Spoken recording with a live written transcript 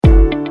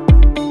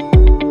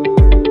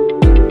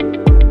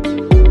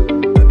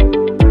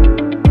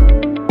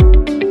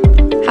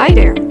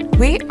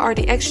are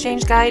the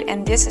Exchange Guide,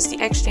 and this is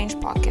the Exchange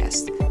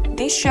Podcast.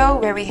 The show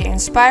where we hear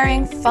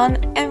inspiring, fun,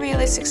 and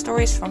realistic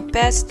stories from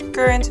past,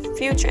 current,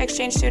 future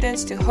exchange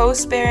students to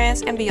host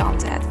parents and beyond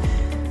that.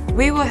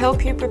 We will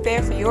help you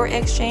prepare for your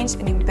exchange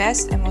in the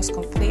best and most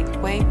complete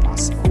way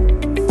possible.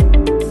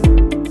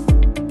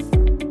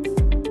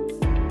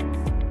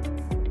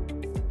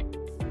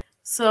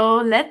 So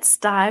let's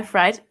dive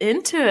right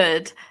into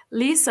it.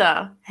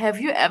 Lisa,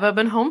 have you ever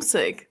been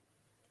homesick?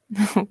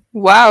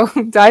 Wow,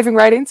 diving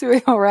right into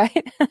it, all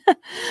right.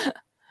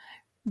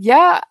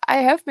 Yeah, I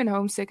have been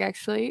homesick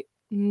actually.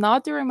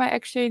 Not during my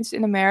exchange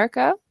in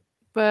America,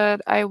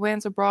 but I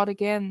went abroad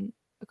again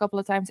a couple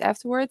of times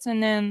afterwards.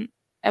 And then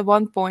at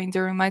one point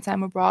during my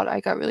time abroad,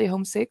 I got really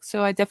homesick.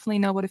 So I definitely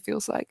know what it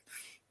feels like.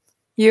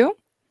 You?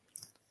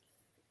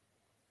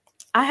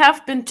 I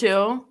have been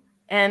too.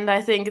 And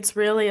I think it's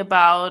really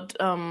about,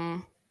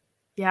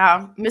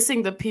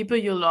 missing the people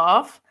you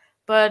love.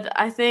 But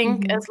I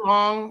think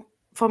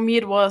for me,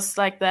 it was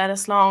like that.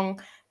 As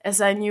long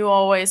as I knew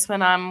always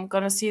when I'm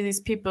going to see these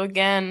people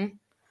again,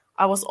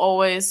 I was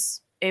always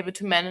able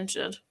to manage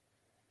it.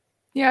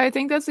 Yeah, I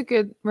think that's a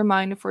good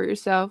reminder for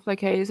yourself. Like,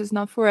 hey, this is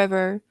not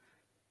forever.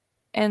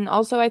 And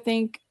also, I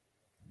think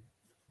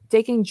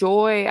taking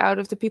joy out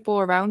of the people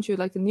around you,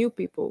 like the new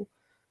people,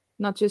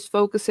 not just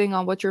focusing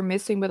on what you're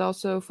missing, but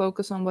also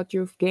focus on what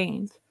you've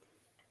gained.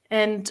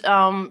 And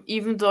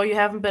even though you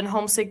haven't been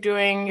homesick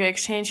during your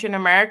exchange in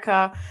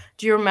America,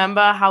 do you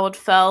remember how it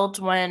felt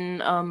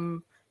when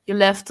you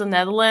left the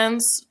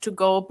Netherlands to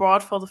go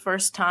abroad for the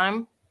first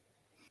time?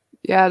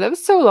 Yeah, that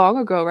was so long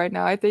ago right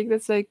now. I think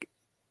that's like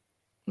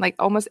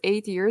almost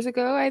 8 years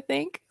ago, I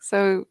think.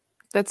 So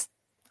I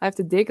have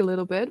to dig a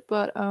little bit.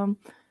 But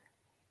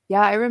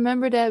yeah, I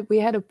remember that we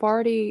had a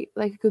party,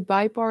 like a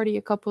goodbye party,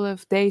 a couple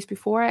of days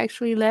before I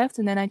actually left.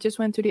 And then I just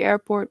went to the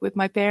airport with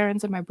my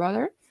parents and my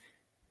brother.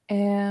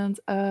 And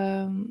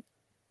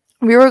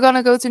we were going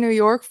to go to New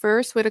York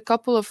first with a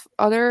couple of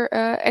other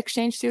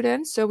exchange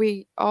students. So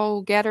we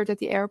all gathered at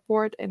the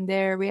airport, and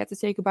there we had to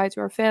say goodbye to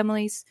our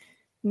families.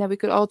 And then we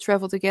could all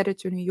travel together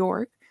to New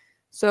York.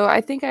 So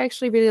I think I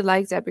actually really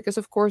liked that because,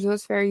 of course, it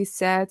was very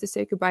sad to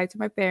say goodbye to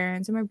my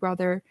parents and my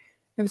brother.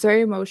 It was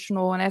very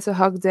emotional, and I had to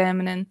hug them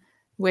and then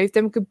wave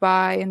them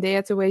goodbye. And they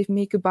had to wave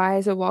me goodbye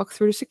as I walked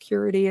through the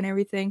security and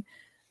everything.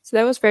 So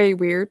that was very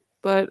weird.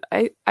 But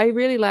I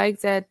really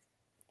liked that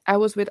I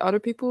was with other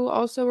people who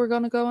also were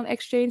going to go on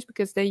exchange,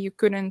 because then you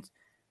couldn't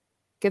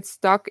get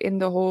stuck in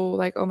the whole,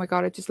 like, oh my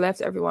God, I just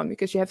left everyone,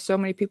 because you have so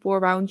many people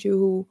around you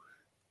who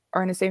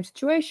are in the same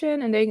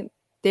situation, and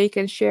they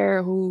can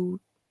share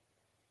who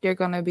they're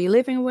going to be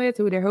living with,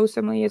 who their host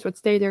family is, what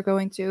state they're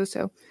going to.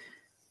 So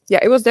yeah,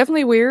 it was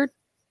definitely weird,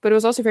 but it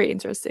was also very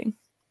interesting.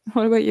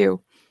 What about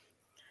you?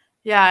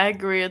 Yeah, I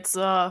agree. It's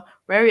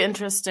very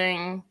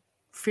interesting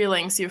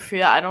feelings you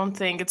feel. I don't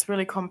think it's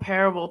really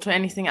comparable to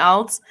anything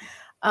else.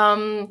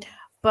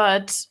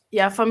 But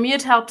yeah, for me,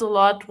 it helped a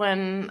lot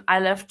when I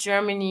left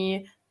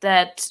Germany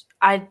that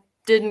I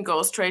didn't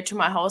go straight to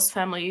my host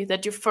family,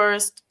 that you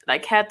first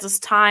had this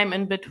time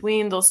in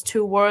between those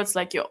two worlds,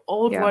 like your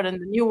old world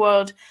and the new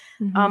world.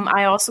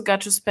 I also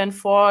got to spend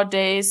 4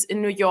 days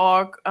in New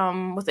York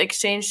with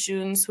exchange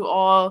students who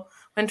all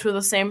went through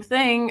the same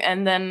thing.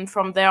 And then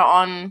from there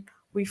on,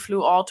 we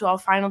flew all to our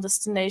final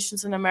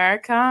destinations in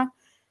America.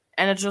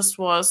 And it just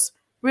was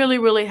really,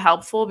 really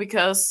helpful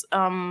because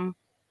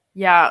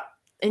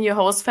in your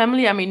host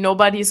family, I mean,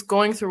 nobody's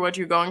going through what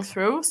you're going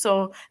through.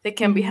 So they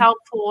can be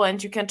helpful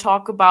and you can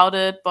talk about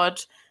it,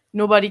 but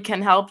nobody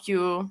can help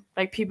you,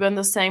 like people in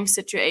the same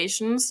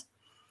situations.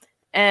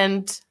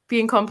 And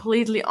being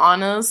completely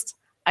honest,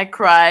 I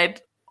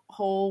cried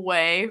whole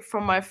way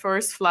from my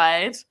first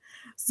flight.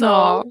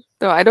 So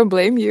no, I don't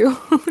blame you.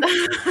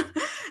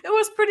 It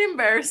was pretty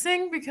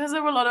embarrassing because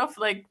there were a lot of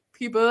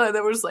people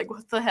that were just like,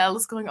 what the hell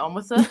is going on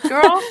with that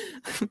girl?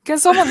 Can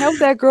someone help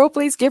that girl?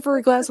 Please give her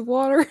a glass of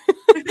water.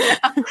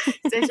 Yeah,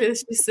 exactly.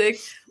 She's sick.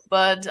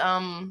 But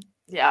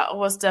it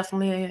was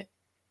definitely a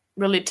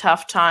really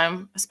tough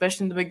time,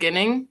 especially in the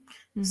beginning.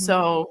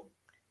 So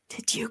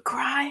did you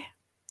cry?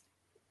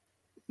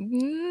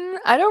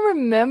 I don't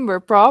remember,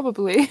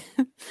 probably.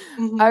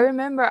 I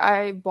remember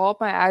I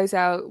bawled my eyes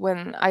out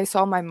when I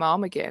saw my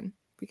mom again,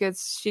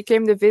 because she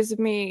came to visit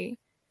me.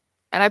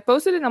 And I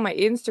posted it on my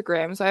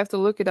Instagram, so I have to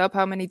look it up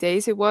how many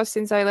days it was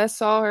since I last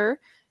saw her.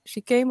 She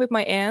came with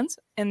my aunt,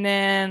 and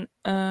then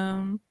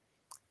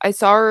I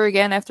saw her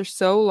again after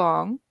so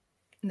long.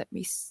 Let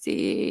me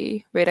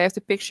see. Wait, I have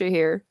the picture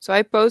here. So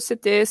I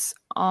posted this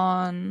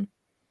on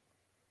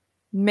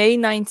May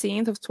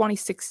 19th of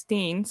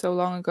 2016, so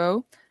long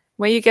ago.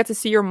 When you get to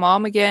see your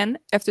mom again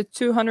after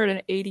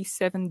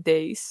 287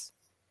 days.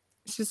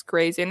 It's just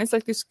crazy. And it's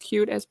like this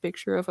cute-ass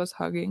picture of us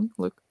hugging.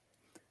 Look.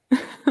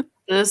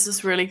 This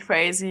is really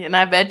crazy. And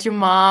I bet your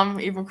mom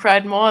even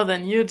cried more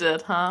than you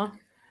did, huh?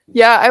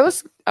 Yeah, I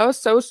was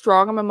so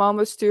strong, and my mom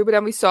was too, but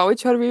then we saw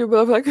each other, we were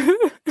both like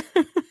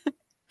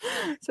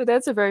so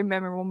that's a very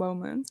memorable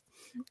moment.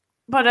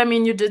 But I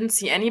mean, you didn't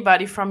see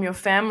anybody from your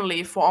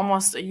family for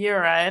almost a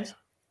year, right?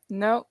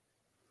 No,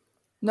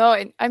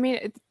 I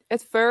mean,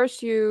 at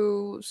first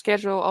you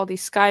schedule all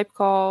these Skype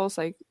calls.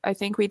 Like I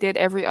think we did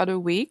every other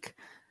week.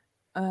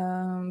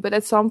 But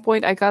at some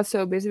point I got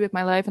so busy with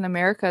my life in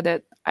America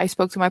that I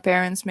spoke to my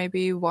parents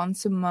maybe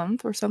once a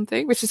month or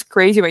something, which is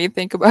crazy when you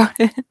think about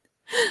it.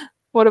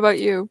 What about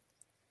you?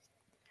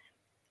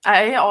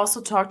 I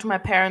also talk to my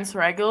parents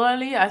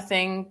regularly. I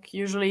think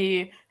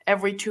usually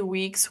every 2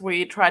 weeks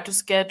we try to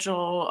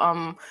schedule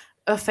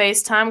a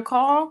FaceTime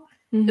call.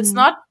 It's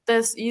not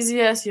as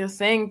easy as you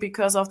think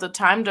because of the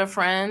time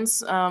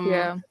difference.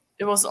 Yeah.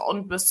 It was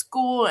on the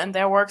school and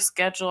their work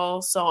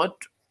schedule, so it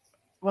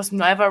was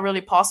never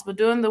really possible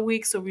during the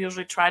week. So we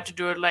usually try to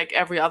do it like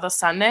every other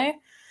Sunday.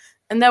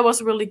 And that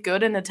was really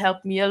good and it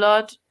helped me a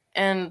lot.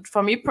 And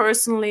for me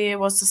personally, it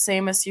was the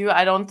same as you.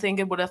 I don't think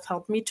it would have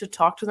helped me to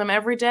talk to them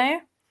every day.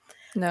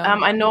 No.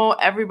 I know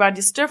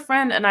everybody's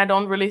different, and I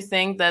don't really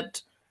think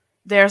that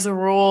there's a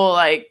rule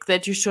like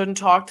that you shouldn't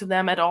talk to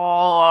them at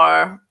all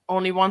or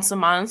only once a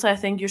month. I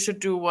think you should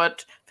do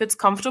what fits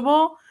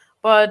comfortable.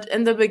 But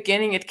in the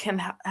beginning, it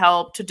can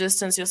help to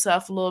distance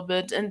yourself a little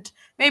bit and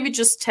maybe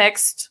just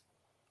text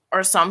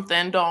or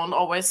something. Don't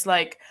always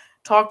like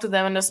talk to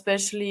them. And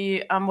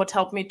especially what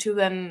helped me too,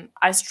 then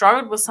I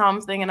struggled with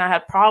something and I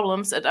had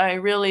problems, that I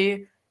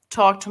really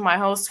talked to my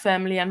host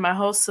family and my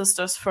host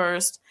sisters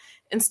first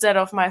instead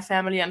of my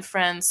family and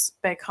friends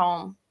back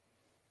home.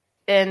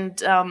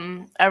 And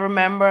I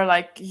remember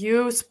like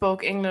you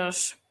spoke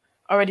English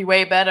already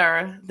way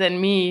better than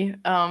me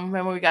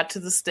when we got to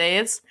the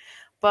States.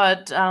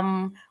 But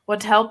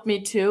what helped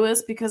me too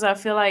is because I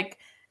feel like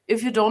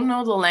if you don't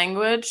know the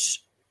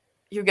language,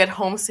 you get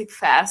homesick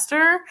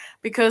faster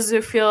because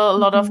you feel a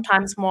lot of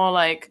times more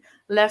like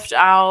left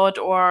out,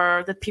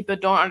 or that people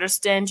don't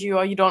understand you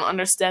or you don't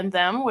understand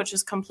them, which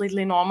is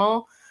completely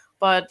normal.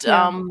 But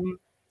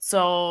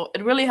so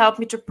it really helped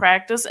me to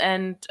practice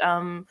and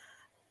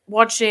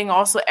watching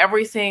also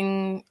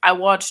everything I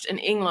watched in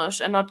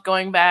English and not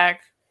going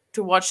back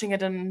to watching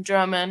it in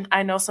German.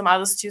 I know some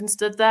other students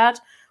did that,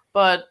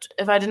 but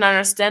if I didn't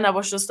understand, I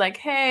was just like,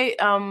 hey,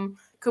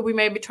 could we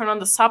maybe turn on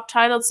the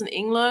subtitles in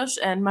English?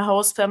 And my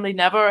host family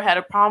never had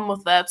a problem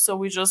with that, so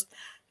we just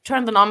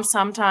turned them on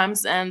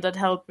sometimes, and that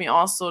helped me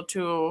also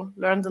to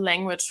learn the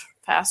language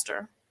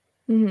faster.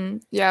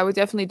 Yeah, I would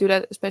definitely do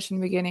that, especially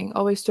in the beginning.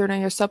 Always turn on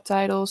your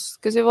subtitles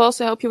because it will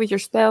also help you with your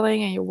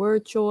spelling and your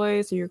word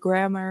choice and your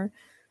grammar.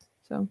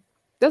 So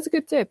that's a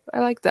good tip.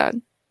 I like that.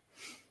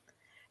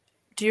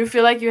 Do you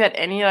feel like you had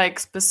any like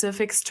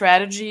specific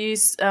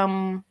strategies,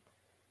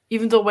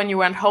 even though when you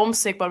went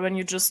homesick, but when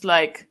you just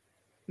like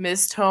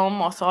missed home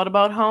or thought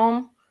about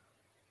home?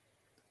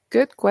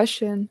 Good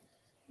question.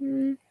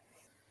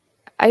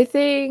 I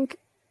think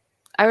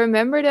I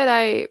remember that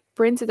I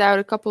printed out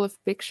a couple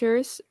of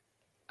pictures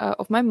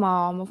of my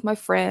mom, of my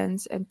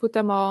friends, and put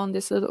them all on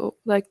this little,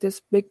 like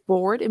this big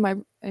board in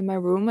my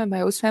room at my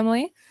host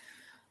family.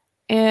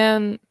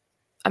 And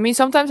I mean,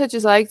 sometimes I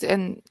just liked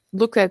and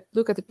look at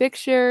the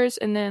pictures,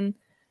 and then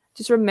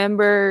just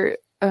remember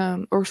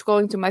or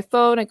scrolling to my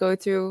phone and go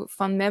through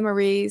fun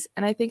memories.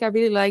 And I think I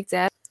really like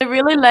that. I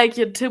really like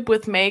your tip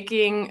with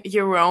making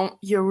your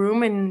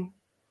room in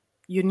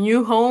your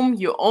new home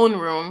your own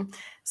room.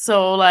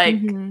 So like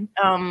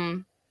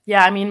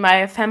yeah, I mean,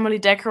 my family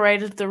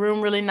decorated the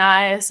room really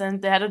nice,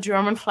 and they had a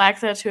German flag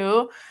there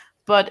too.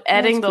 But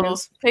adding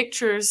those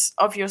pictures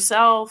of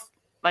yourself,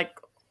 like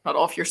not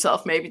of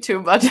yourself maybe too,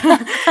 but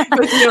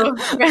with your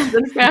friends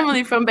and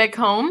family from back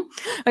home.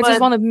 I just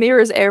wanted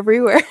mirrors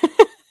everywhere.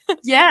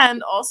 Yeah,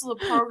 and also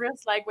the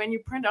progress, like when you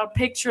print out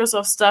pictures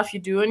of stuff you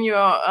do in your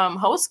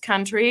host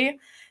country.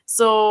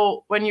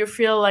 So when you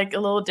feel like a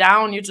little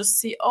down, you just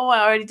see, oh,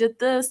 I already did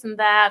this and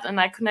that,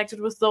 and I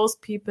connected with those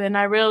people, and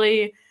I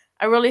really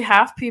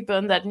have people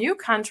in that new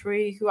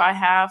country who I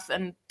have,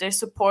 and they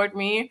support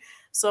me.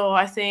 So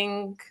I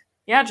think,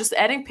 yeah, just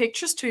adding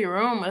pictures to your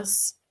room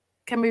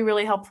can be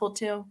really helpful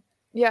too.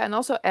 Yeah, and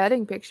also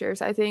adding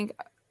pictures. I think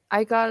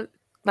I got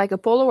like a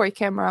Polaroid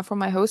camera from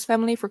my host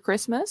family for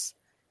Christmas,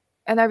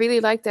 and I really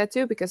like that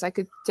too because I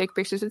could take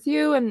pictures with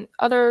you and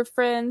other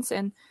friends,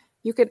 and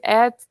you can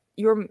add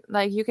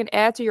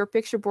to your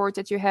picture board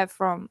that you have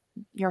from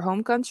your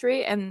home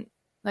country, and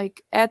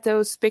like add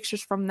those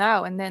pictures from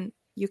now, and then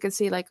you can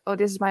see like, oh,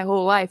 this is my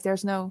whole life.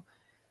 There's no,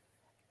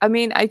 I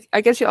mean,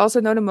 I guess you also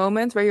know the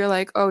moment where you're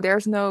like, oh,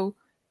 there's no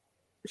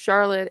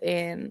Charlotte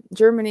in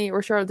Germany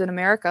or Charlotte in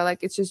America.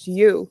 Like, it's just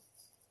you.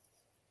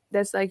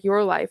 That's like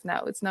your life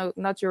now. It's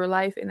not your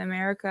life in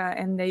America,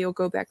 and then you'll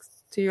go back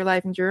to your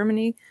life in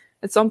Germany.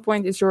 At some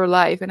point, it's your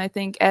life. And I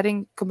think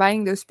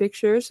combining those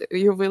pictures,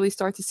 you'll really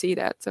start to see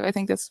that. So I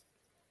think that's,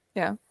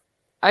 yeah,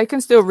 I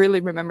can still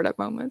really remember that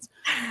moment.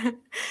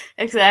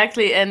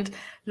 Exactly. And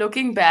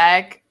looking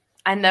back,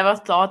 I never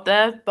thought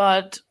that,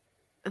 but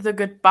the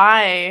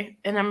goodbye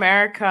in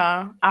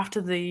America after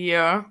the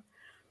year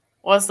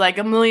was like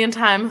a million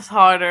times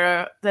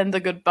harder than the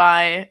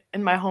goodbye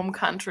in my home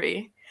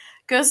country.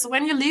 Because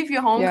when you leave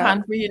your home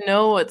country, you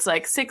know it's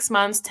like 6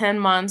 months, 10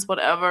 months,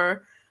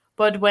 whatever.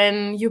 But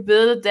when you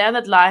build there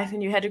that life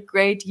and you had a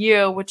great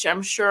year, which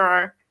I'm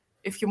sure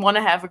if you want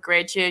to have a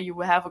great year, you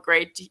will have a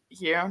great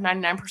year,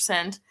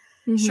 99%.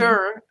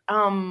 Sure.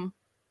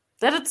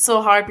 That it's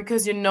so hard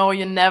because you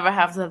never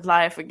have that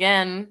life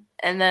again.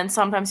 And then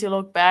sometimes you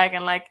look back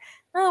and like,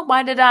 oh,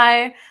 why did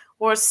I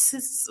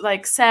was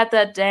like sad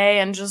that day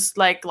and just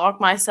like lock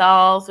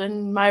myself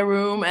in my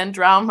room and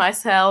drown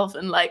myself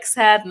in like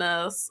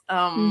sadness.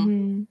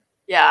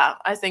 Yeah,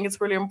 I think it's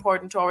really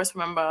important to always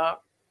remember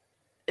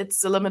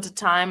it's a limited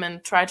time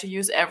and try to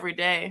use every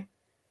day.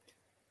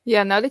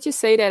 Yeah, now that you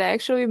say that, I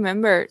actually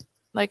remember,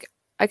 like,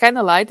 I kind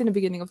of lied in the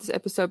beginning of this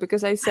episode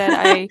because I said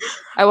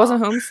I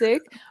wasn't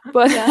homesick.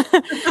 But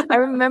I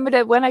remember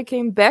that when I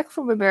came back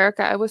from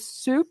America, I was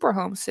super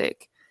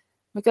homesick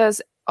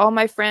because all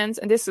my friends,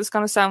 and this is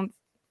going to sound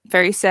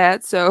very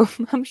sad, so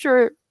I'm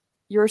sure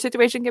your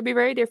situation can be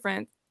very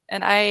different.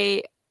 And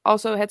I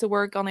also had to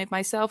work on it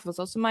myself. It was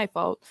also my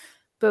fault.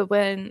 But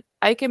when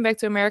I came back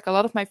to America, a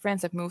lot of my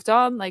friends have moved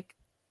on. Like,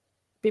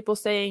 people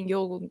saying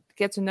you'll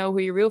get to know who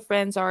your real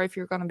friends are if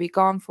you're going to be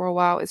gone for a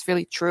while is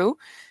really true.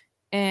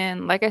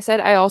 And like I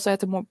said, I also had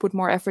to put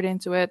more effort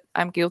into it.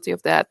 I'm guilty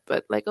of that.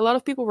 But like, a lot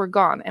of people were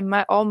gone, and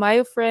all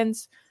my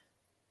friends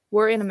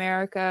were in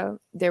America.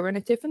 They were in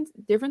a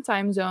different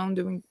time zone,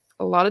 doing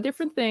a lot of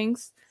different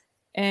things.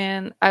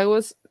 And I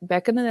was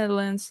back in the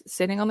Netherlands,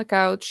 sitting on the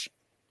couch.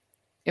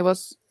 It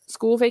was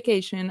school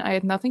vacation. I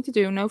had nothing to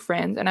do, no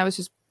friends, and I was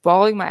just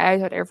bawling my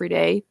eyes out every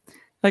day.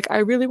 Like, I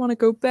really want to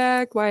go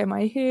back. Why am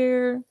I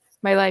here?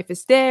 My life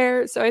is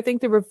there. So I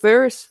think the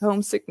reverse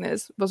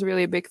homesickness was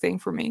really a big thing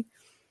for me.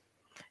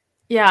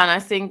 Yeah, and I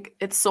think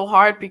it's so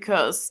hard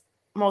because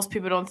most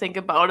people don't think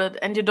about it,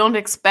 and you don't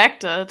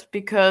expect it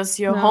because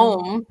you're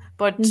home,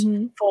 but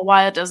for a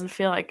while it doesn't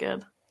feel like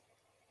it.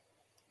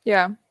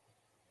 Yeah.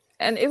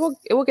 And it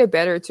will get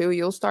better too.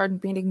 You'll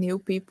start meeting new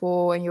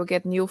people and you'll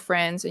get new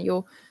friends and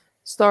you'll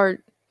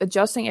start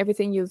adjusting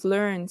everything you've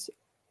learned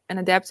and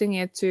adapting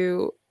it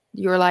to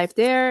your life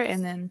there,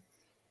 and then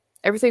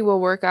everything will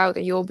work out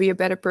and you'll be a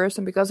better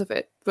person because of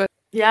it. But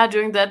yeah,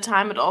 during that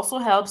time it also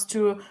helps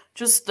to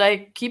just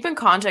like keep in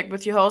contact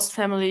with your host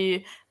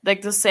family,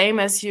 like the same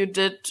as you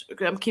did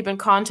keep in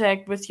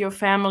contact with your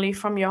family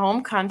from your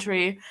home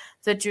country,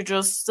 that you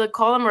just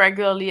call them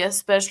regularly,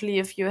 especially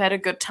if you had a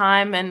good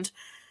time and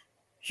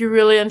you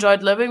really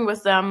enjoyed living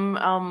with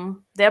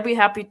them. They'll be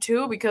happy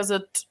too because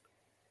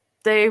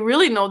they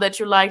really know that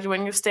you liked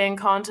when you stay in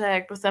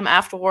contact with them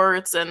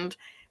afterwards, and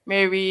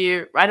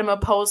maybe write them a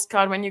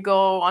postcard when you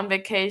go on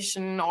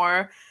vacation,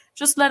 or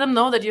just let them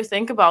know that you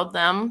think about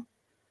them.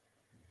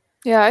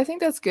 Yeah, I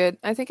think that's good.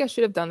 I think I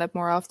should have done that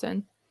more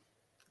often.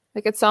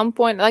 Like, at some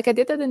point, like I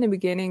did that in the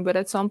beginning, but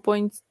at some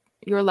point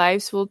your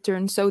lives will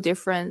turn so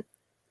different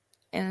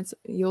and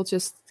you'll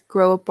just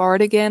grow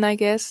apart again, I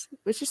guess,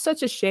 which is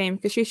such a shame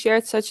because you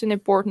shared such an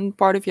important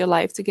part of your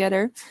life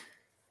together.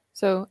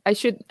 So I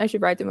should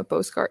write them a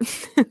postcard.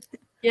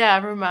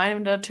 Yeah,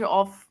 reminder to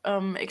all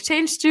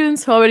exchange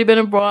students who already been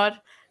abroad,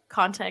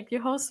 contact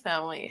your host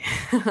family.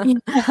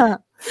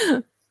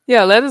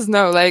 Yeah, let us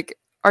know. Like,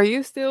 are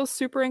you still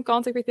super in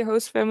contact with your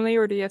host family,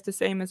 or do you have the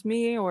same as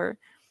me? Or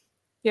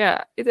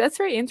yeah, that's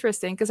very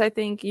interesting because I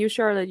think you,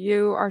 Charlotte,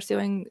 you are still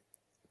in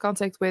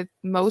contact with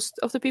most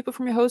of the people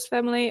from your host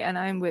family, and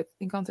I'm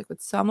in contact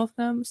with some of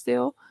them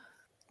still.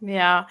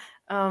 Yeah,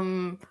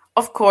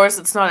 of course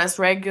it's not as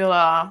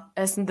regular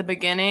as in the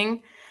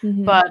beginning,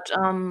 but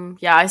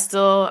yeah,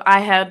 I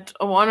had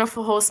a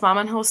wonderful host mom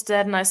and host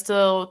dad, and I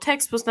still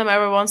text with them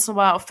every once in a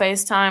while,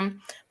 FaceTime,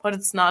 but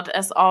it's not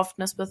as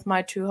often as with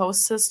my two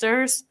host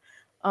sisters.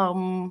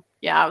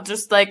 Yeah,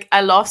 just like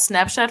I love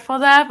Snapchat for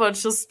that, but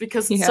just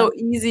because it's so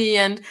easy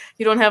and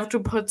you don't have to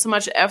put so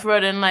much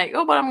effort in, like,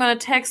 oh, but I'm gonna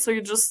text, so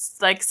you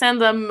just like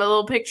send them a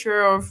little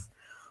picture of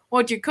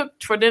what you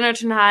cooked for dinner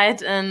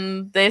tonight,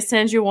 and they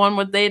send you one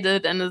what they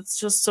did, and it's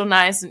just so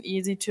nice and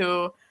easy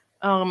to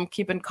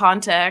keep in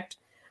contact.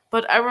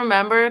 But I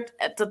remembered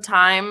at the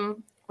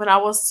time when I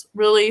was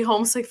really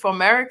homesick for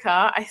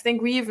America, I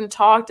think we even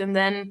talked, and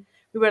then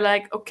we were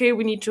like, okay,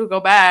 we need to go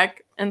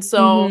back, and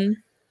so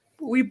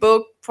we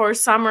booked for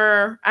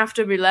summer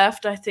after we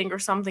left, I think, or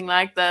something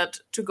like that,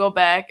 to go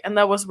back, and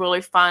that was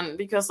really fun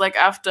because like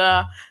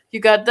after you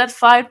got that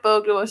flight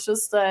booked, it was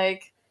just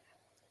like,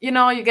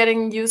 you're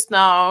getting used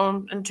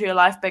now into your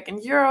life back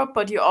in Europe,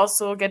 but you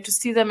also get to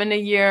see them in a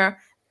year,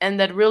 and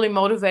that really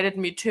motivated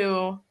me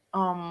too.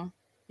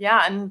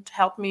 Yeah, and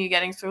helped me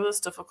getting through this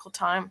difficult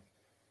time.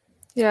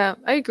 Yeah,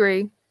 I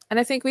agree. And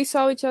I think we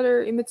saw each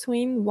other in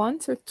between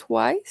once or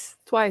twice.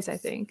 Twice, I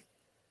think.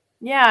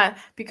 Yeah,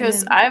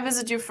 because I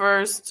visited you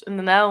first in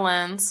the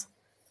Netherlands,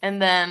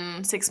 and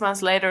then 6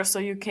 months later, so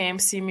you came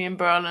see me in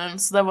Berlin.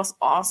 So that was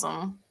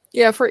awesome.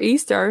 Yeah, for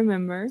Easter, I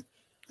remember.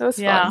 That was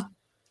fun.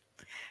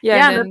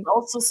 Yeah, and it's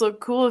also so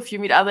cool if you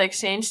meet other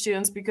exchange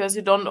students, because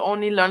you don't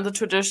only learn the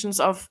traditions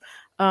of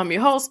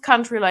your host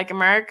country like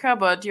America,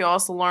 but you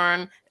also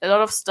learn a lot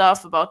of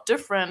stuff about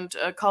different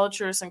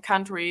cultures and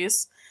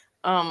countries,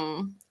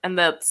 and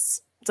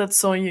that's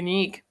so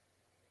unique.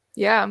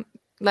 Yeah,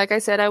 like I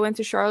said, I went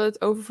to Charlotte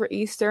over for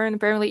Easter, and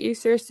apparently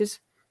Easter is this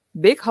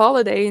big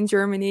holiday in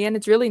Germany, and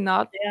it's really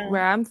not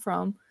where I'm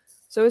from.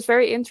 So it's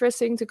very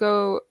interesting to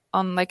go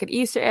on like an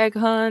Easter egg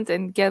hunt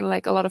and get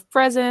like a lot of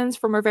presents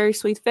from her very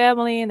sweet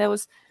family. And that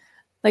was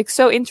like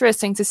so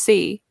interesting to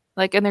see.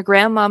 Like, and her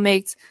grandma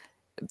makes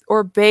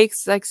or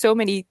bakes like so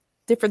many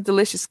different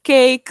delicious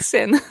cakes,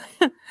 and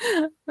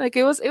like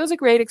it was a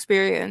great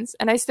experience.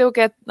 And I still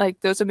get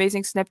like those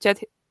amazing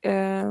Snapchat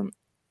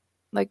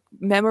like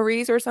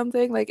memories or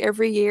something like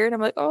every year, and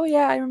I'm like, oh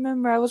yeah, I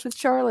remember I was with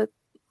Charlotte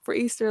for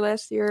Easter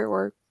last year,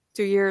 or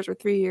 2 years or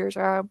 3 years,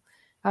 or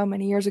how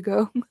many years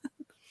ago.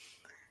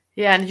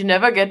 Yeah, and you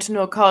never get to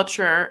know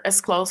culture as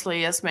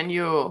closely as when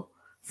you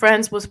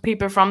friends with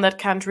people from that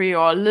country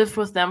or live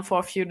with them for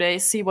a few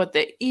days, see what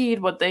they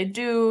eat, what they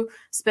do,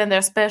 spend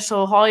their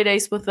special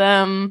holidays with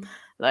them.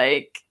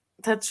 Like,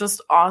 that's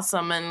just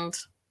awesome. And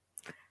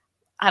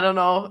I don't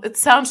know, it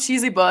sounds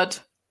cheesy,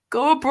 but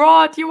go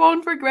abroad, you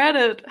won't regret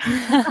it.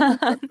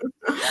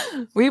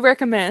 We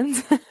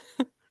recommend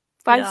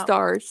 5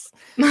 stars.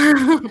 5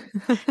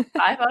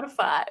 out of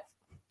 5.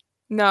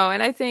 No,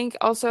 and I think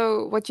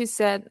also what you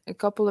said a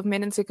couple of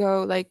minutes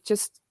ago, like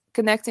just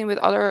connecting with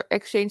other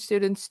exchange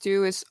students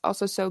too is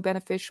also so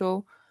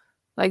beneficial.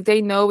 Like they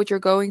know what you're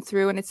going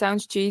through, and it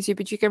sounds cheesy,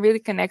 but you can really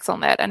connect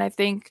on that. And I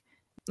think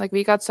like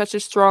we got such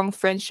a strong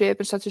friendship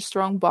and such a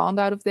strong bond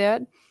out of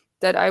that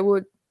I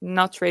would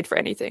not trade for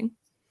anything.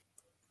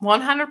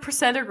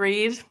 100%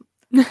 agreed.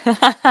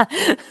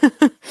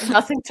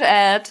 Nothing to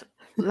add.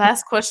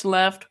 Last question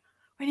left.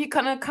 When are you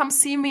gonna come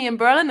see me in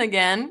Berlin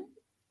again?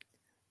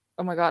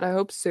 Oh my god, I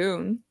hope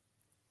soon.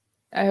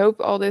 I hope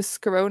all this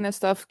corona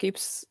stuff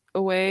keeps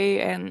away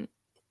and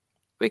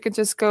we can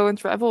just go and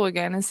travel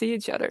again and see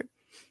each other.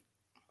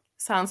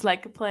 Sounds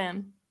like a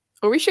plan.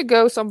 Or we should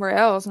go somewhere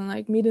else and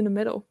like meet in the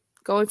middle.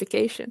 Go on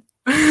vacation.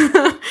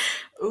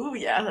 Ooh,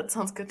 yeah, that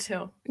sounds good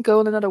too.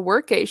 Go on another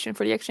workation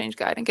for the exchange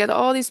guide and get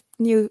all these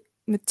new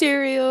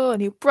material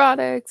and new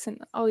products and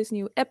all these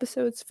new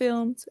episodes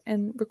filmed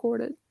and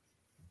recorded.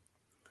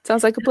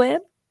 Sounds like a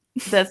plan?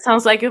 That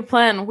sounds like a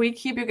plan. We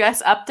keep you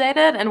guys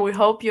updated and we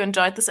hope you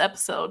enjoyed this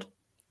episode.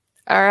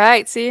 All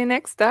right, see you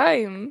next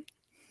time.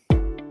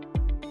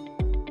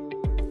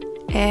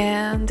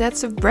 And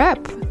that's a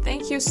wrap.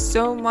 Thank you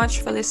so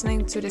much for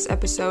listening to this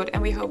episode,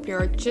 and we hope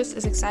you're just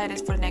as excited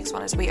for the next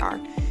one as we are.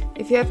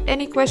 If you have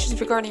any questions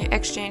regarding your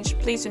exchange,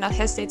 please do not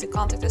hesitate to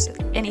contact us at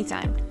any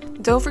time.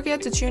 Don't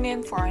forget to tune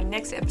in for our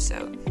next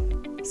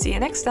episode. See you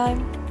next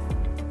time.